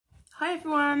Hi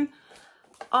everyone,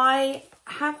 I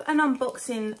have an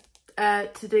unboxing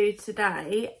to do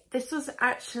today. This was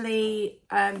actually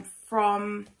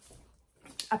from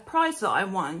a prize that I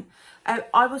won.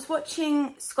 I was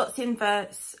watching Scott's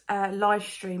Inverts live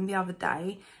stream the other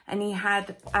day, and he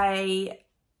had a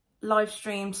live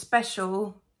stream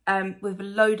special with a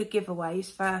load of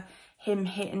giveaways for him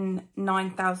hitting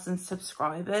 9,000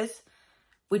 subscribers,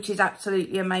 which is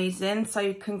absolutely amazing.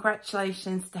 So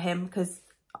congratulations to him, because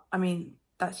I mean,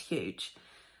 that's huge.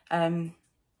 I'm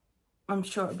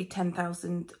sure it'll be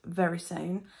 10,000 very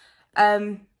soon.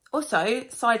 Also,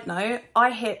 side note,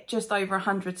 I hit just over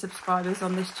 100 subscribers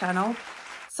on this channel.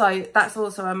 So that's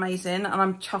also amazing, and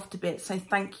I'm chuffed a bit. So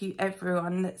thank you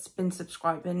everyone that's been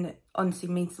subscribing. It honestly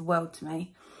means the world to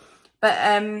me. But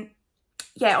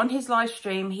yeah, on his live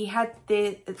stream, he had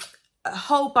a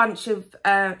whole bunch of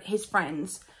his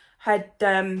friends had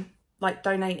like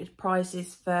donated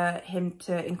prizes for him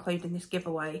to include in this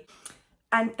giveaway.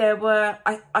 And there were,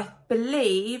 I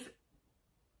believe,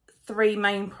 3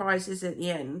 main prizes at the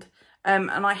end.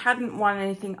 And I hadn't won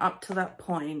anything up to that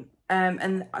point.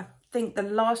 And I think the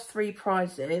last 3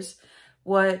 prizes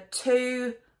were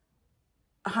 2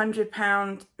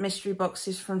 £100 mystery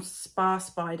boxes from Spa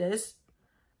Spiders.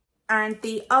 And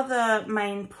the other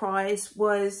main prize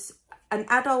was an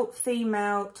adult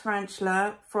female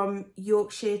tarantula from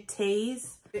Yorkshire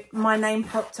T's. My name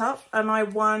popped up and I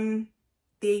won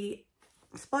the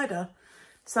spider.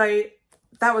 So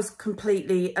that was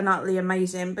completely and utterly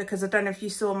amazing, because I don't know if you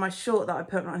saw my short that I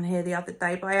put on here the other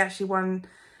day, but I actually won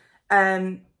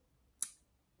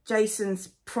Jason's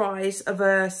prize of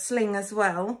a sling as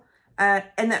well.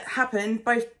 And that happened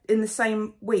both in the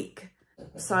same week.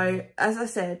 So as I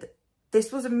said,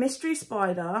 this was a mystery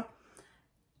spider.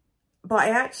 But I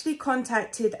actually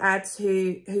contacted Ads,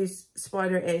 whose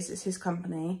spider it is. It's his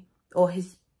company or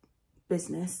his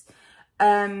business.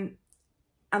 And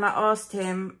I asked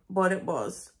him what it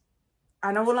was.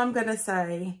 And all I'm going to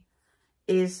say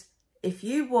is, if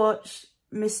you watch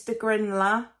Mr.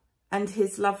 Grinler and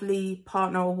his lovely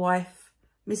partner or wife,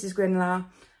 Mrs. Grinler,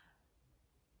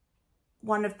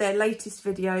 one of their latest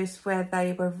videos where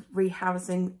they were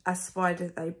rehousing a spider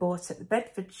they bought at the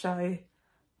Bedford show,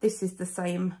 this is the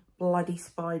same bloody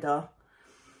spider.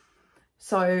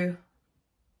 So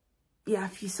yeah,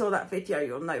 if you saw that video,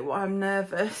 you'll know why I'm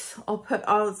nervous.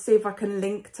 I'll see if I can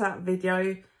link to that video.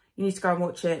 You need to go and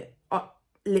watch it.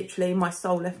 Literally, my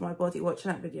soul left my body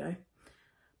watching that video.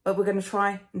 But we're going to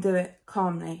try and do it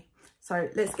calmly. So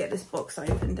let's get this box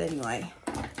opened anyway.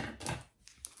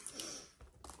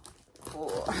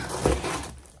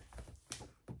 Oh.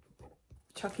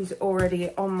 Chucky's already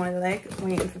on my leg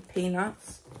waiting for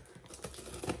peanuts.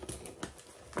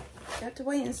 You have to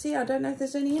wait and see. I don't know if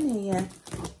there's any in here yet.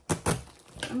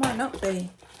 There might not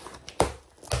be.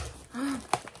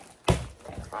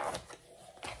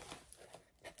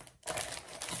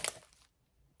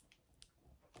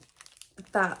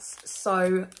 That's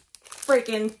so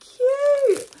friggin'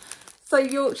 cute. So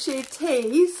Yorkshire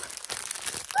T's.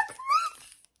 Look at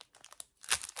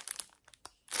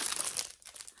this.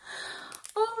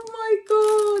 Oh my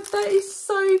God, that is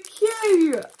so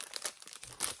cute.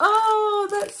 Oh,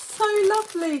 that's so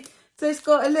lovely. So it's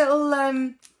got a little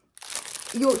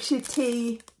Yorkshire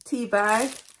tea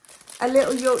bag, a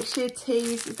little Yorkshire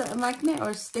Teas. Is that a magnet or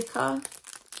a sticker? I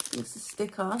think it's a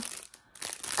sticker.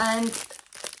 And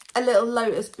a little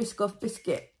Lotus Biscoff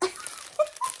biscuit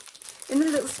in a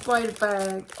little spider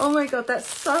bag. Oh my God, that's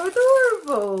so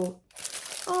adorable.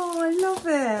 Oh, I love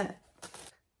it.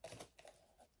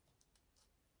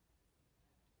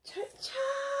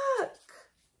 Chuck.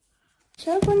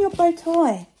 Show everyone your bow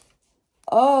tie.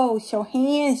 Oh, so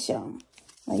handsome.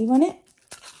 Oh, you want it?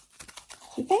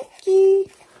 Say thank you.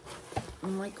 Oh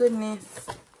my goodness.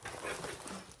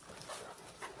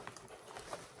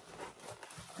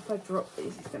 If I drop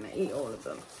these, he's going to eat all of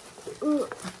them. Ooh.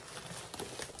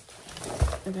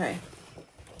 Okay.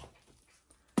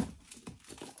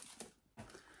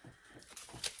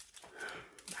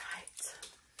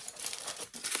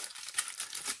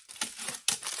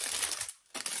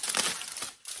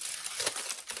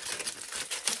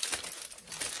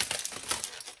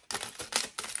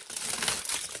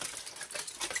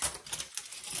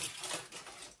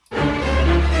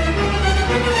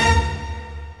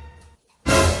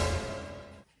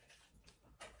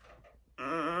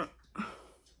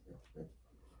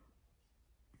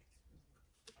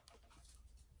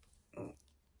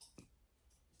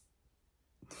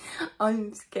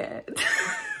 I'm scared.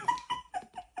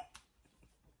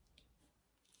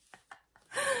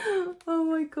 Oh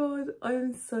my God,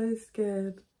 I'm so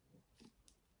scared.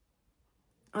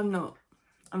 I'm not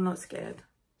scared.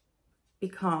 be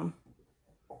calm.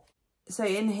 So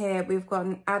in here, we've got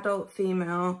an adult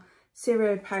female,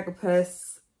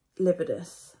 Cereopagopus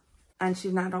libidus. And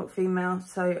she's an adult female,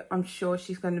 so I'm sure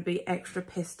she's going to be extra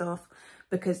pissed off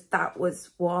because that was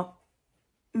what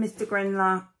Mr.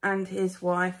 Grindler and his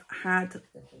wife had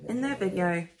in their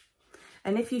video.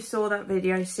 And if you saw that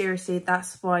video, seriously, that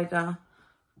spider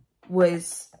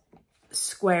was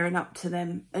squaring up to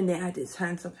them and it had its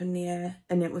hands up in the air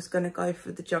and it was going to go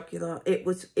for the jugular. It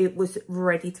was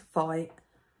ready to fight.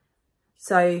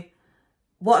 So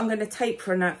what I'm going to take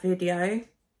from that video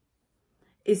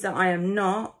is that I am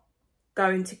not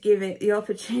going to give it the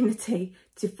opportunity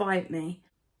to fight me.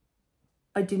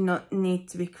 I do not need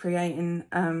to be creating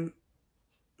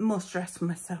more stress for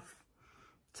myself.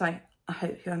 So I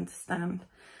hope you understand.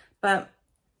 But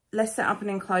let's set up an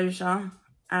enclosure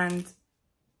and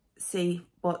see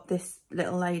what this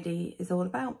little lady is all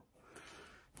about.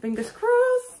 Fingers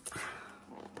crossed.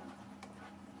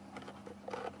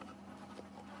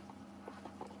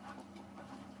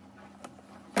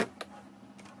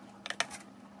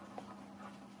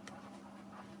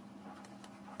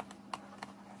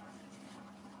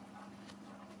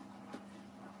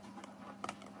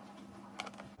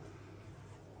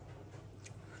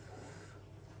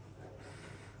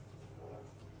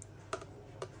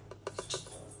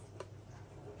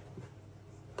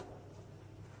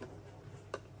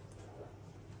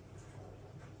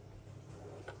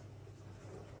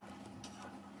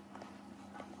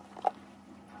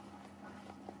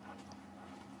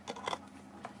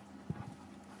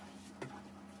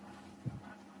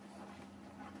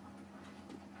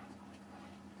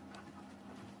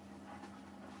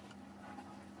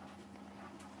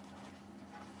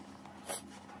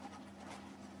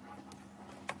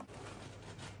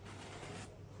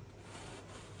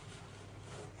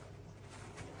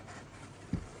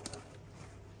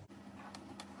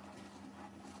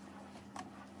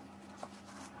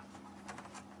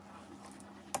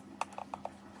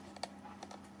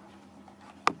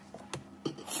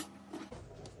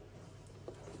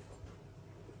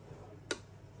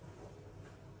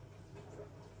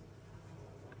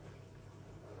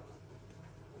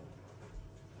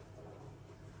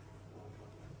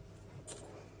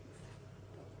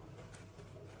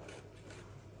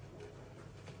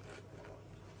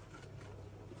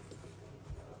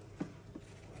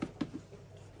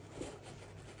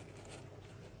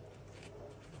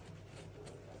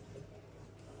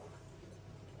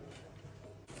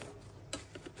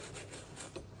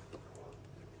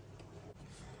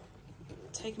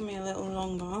 Taking me a little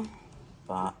longer,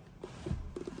 but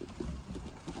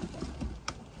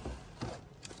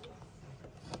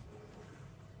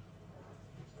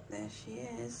there she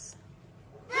is.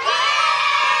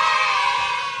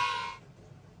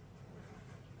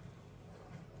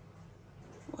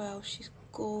 Wow, she's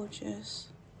gorgeous.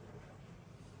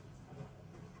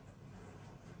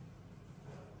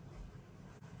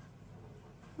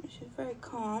 She's very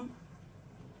calm.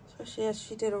 Especially as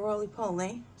she did a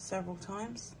roly-poly several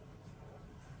times.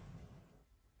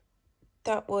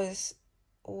 That was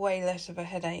way less of a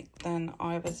headache than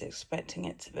I was expecting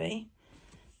it to be.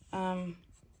 I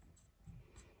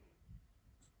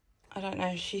don't know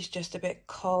if she's just a bit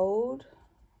cold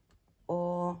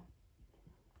or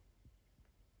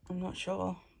I'm not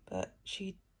sure, but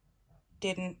she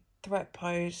didn't threat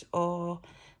pose or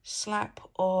slap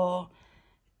or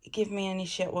give me any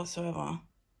shit whatsoever.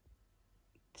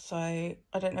 So I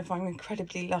don't know if I'm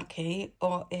incredibly lucky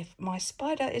or if my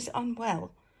spider is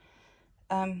unwell.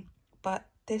 But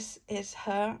this is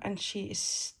her and she is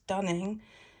stunning.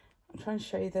 I'm trying to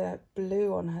show you the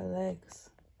blue on her legs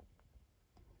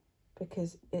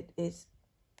because it is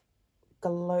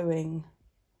glowing.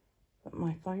 But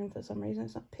my phone, for some reason,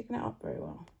 it's not picking it up very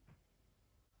well.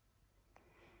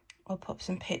 I'll pop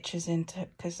some pictures into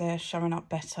it because they're showing up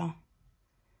better.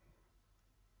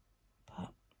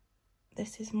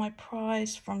 This is my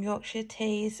prize from Yorkshire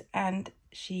Teas and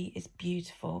she is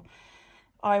beautiful.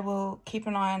 I will keep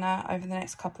an eye on her over the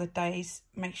next couple of days,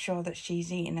 make sure that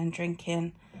she's eating and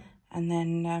drinking, and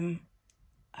then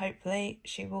hopefully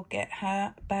she will get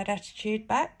her bad attitude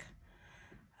back.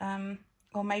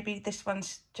 Or maybe this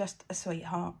one's just a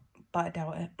sweetheart, but I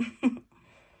doubt it.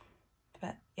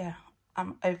 But yeah,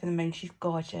 I'm over the moon. She's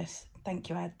gorgeous. Thank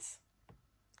you, Ads.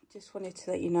 Just wanted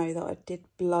to let you know that I did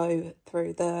blow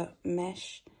through the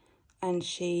mesh and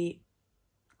she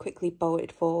quickly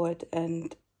bolted forward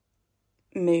and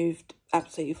moved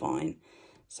absolutely fine.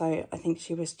 So I think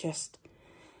she was just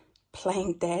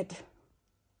playing dead,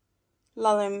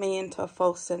 lulling me into a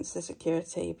false sense of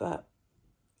security, but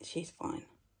she's fine.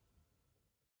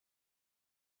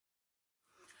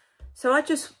 So I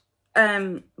just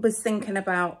was thinking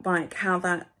about like how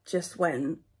that just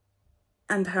went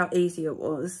and how easy it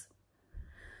was.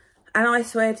 And I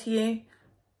swear to you,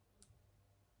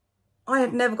 I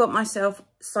have never got myself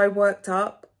so worked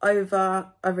up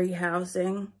over a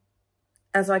rehousing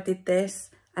as I did this.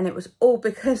 And it was all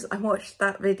because I watched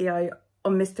that video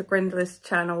on Mr. Grindler's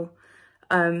channel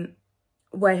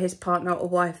where his partner or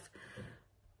wife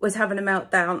was having a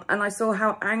meltdown. And I saw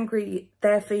how angry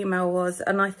their female was.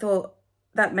 And I thought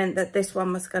that meant that this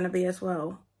one was going to be as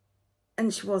well.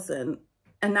 And she wasn't.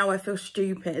 And now I feel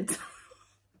stupid.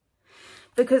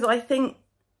 Because I think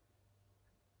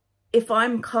if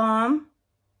I'm calm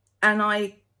and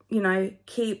I, you know,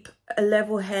 keep a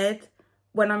level head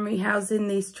when I'm rehousing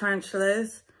these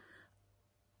tarantulas,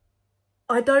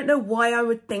 I don't know why I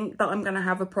would think that I'm going to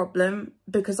have a problem,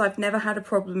 because I've never had a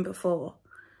problem before.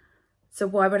 So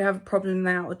why would I have a problem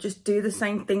now? Just do the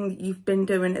same thing that you've been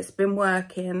doing. It's been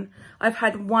working. I've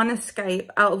had one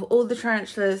escape out of all the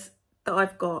tarantulas that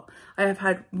I've got. I have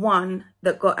had one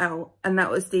that got out, and that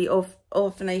was the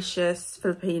Orphanaceous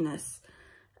Philippinus.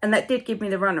 And that did give me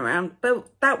the runaround,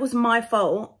 but that was my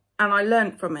fault, and I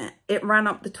learned from it. It ran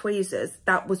up the tweezers.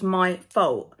 That was my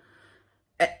fault.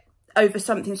 Over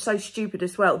something so stupid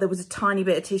as well. There was a tiny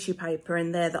bit of tissue paper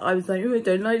in there that I was like, oh, I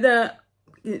don't like that.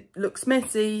 It looks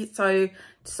messy. So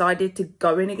decided to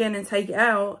go in again and take it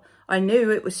out. I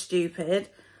knew it was stupid,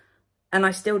 and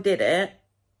I still did it,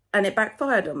 and it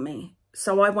backfired on me.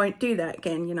 So I won't do that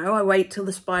again, you know. I wait till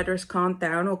the spider has calmed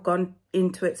down or gone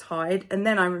into its hide, and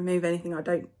then I remove anything I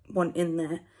don't want in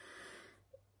there.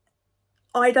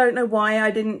 I don't know why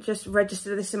I didn't just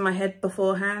register this in my head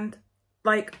beforehand.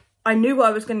 Like, I knew what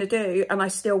I was going to do, and I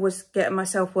still was getting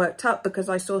myself worked up because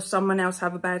I saw someone else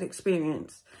have a bad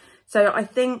experience. So I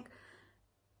think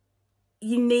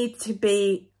you need to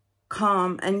be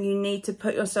calm, and you need to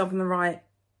put yourself in the right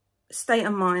state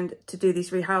of mind to do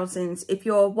these rehousings. If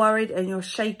you're worried and you're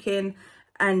shaking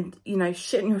and, you know,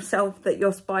 shitting yourself that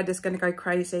your spider's going to go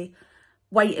crazy,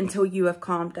 wait until you have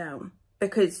calmed down,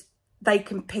 because they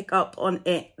can pick up on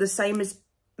it the same as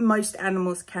most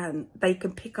animals can. They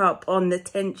can pick up on the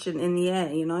tension in the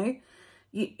air, you know.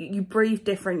 You breathe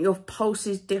different, your pulse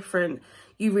is different,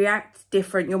 you react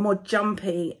different, you're more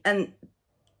jumpy, and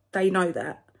they know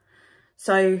that.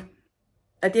 So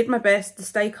I did my best to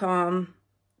stay calm,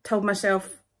 told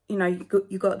myself, you know,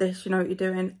 you got this, you know what you're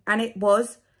doing. And it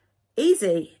was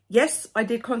easy. Yes, I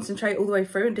did concentrate all the way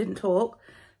through and didn't talk,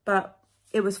 but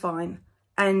it was fine.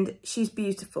 And she's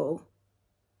beautiful.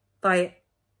 Like,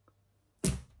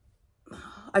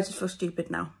 I just feel stupid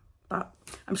now, but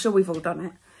I'm sure we've all done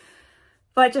it.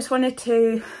 But I just wanted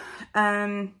to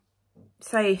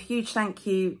say a huge thank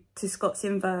you to Scott's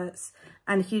Inverts,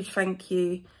 and a huge thank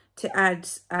you to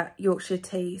Ads at Yorkshire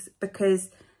T's, because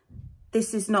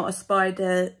this is not a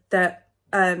spider that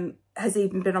has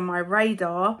even been on my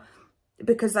radar,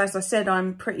 because as I said,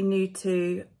 I'm pretty new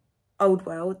to old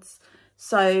worlds.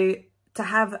 So to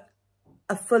have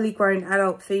a fully grown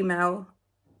adult female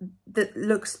that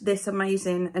looks this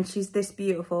amazing and she's this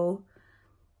beautiful,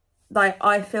 like,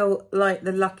 I feel like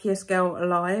the luckiest girl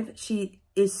alive. She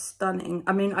is stunning.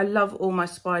 I mean, I love all my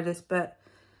spiders, but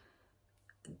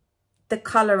the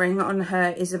colouring on her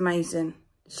is amazing.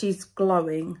 She's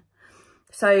glowing.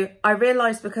 So I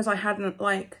realised, because I hadn't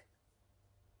like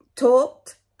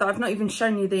talked, that I've not even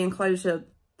shown you the enclosure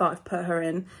that I've put her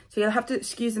in. So you'll have to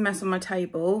excuse the mess on my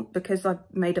table, because I've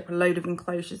made up a load of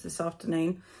enclosures this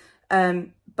afternoon.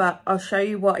 But I'll show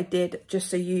you what I did, just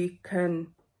so you can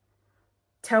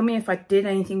tell me if I did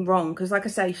anything wrong. Because like I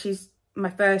say, she's my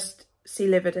first C.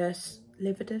 lividus,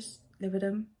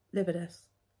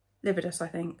 I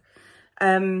think.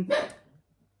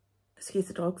 Excuse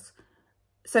the dogs.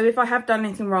 So if I have done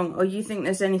anything wrong, or you think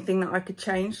there's anything that I could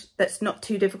change that's not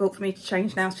too difficult for me to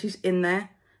change now she's in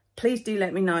there, please do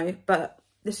let me know. But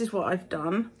this is what I've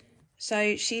done.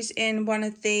 So she's in one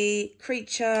of the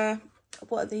creature,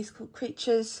 what are these called?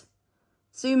 Creatures,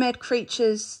 Zoomed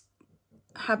Creatures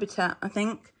habitat, I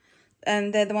think.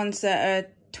 And they're the ones that are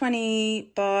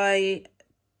 20 by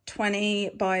 20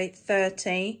 by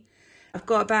 30. I've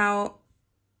got about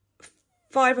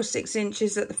 5 or 6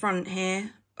 inches at the front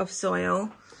here of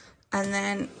soil, and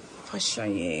then if I show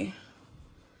you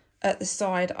at the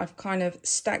side, I've kind of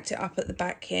stacked it up at the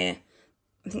back here.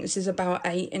 I think this is about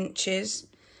 8 inches.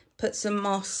 Put some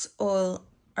moss all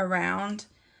around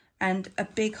and a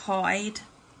big hide,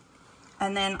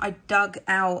 and then I dug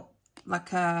out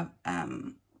like a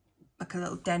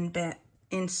little den bit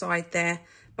inside there,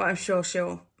 but I'm sure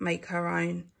she'll make her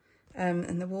own.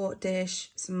 And the water dish,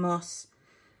 some moss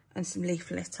and some leaf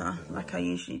litter like I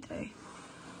usually do.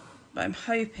 But I'm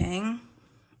hoping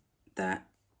that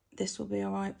this will be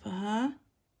all right for her.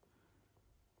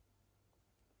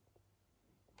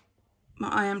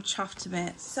 I am chuffed a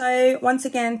bit. So once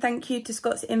again, thank you to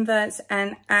Scott's Inverts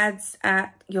and ads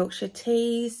at Yorkshire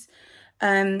Teas.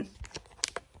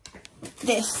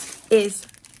 This is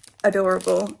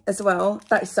adorable as well.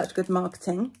 That is such good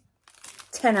marketing.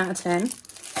 10 out of 10.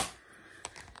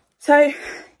 So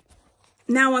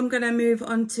now I'm going to move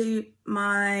on to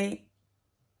my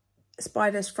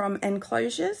spiders from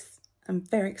enclosures. I'm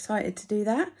very excited to do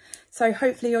that. So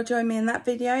hopefully you'll join me in that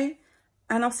video,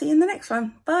 and I'll see you in the next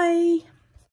one. Bye.